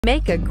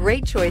Make a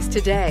great choice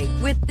today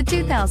with the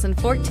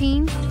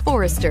 2014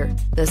 Forester.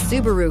 The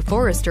Subaru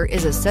Forester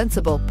is a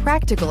sensible,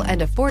 practical,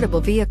 and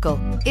affordable vehicle.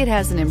 It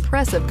has an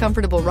impressive,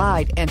 comfortable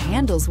ride and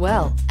handles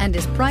well, and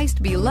is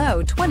priced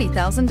below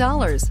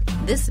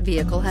 $20,000. This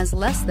vehicle has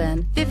less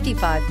than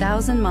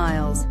 55,000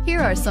 miles. Here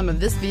are some of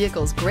this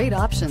vehicle's great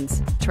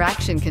options: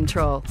 traction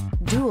control,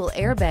 dual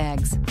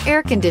airbags,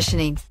 air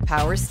conditioning,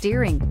 power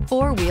steering,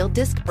 four-wheel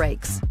disc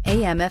brakes,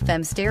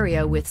 AM/FM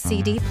stereo with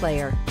CD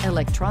player,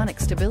 electronic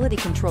stability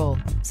control,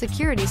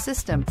 security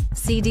system,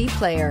 CD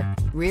player,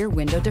 rear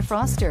window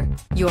defroster.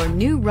 Your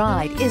new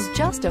ride is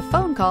just a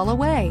phone call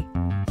away.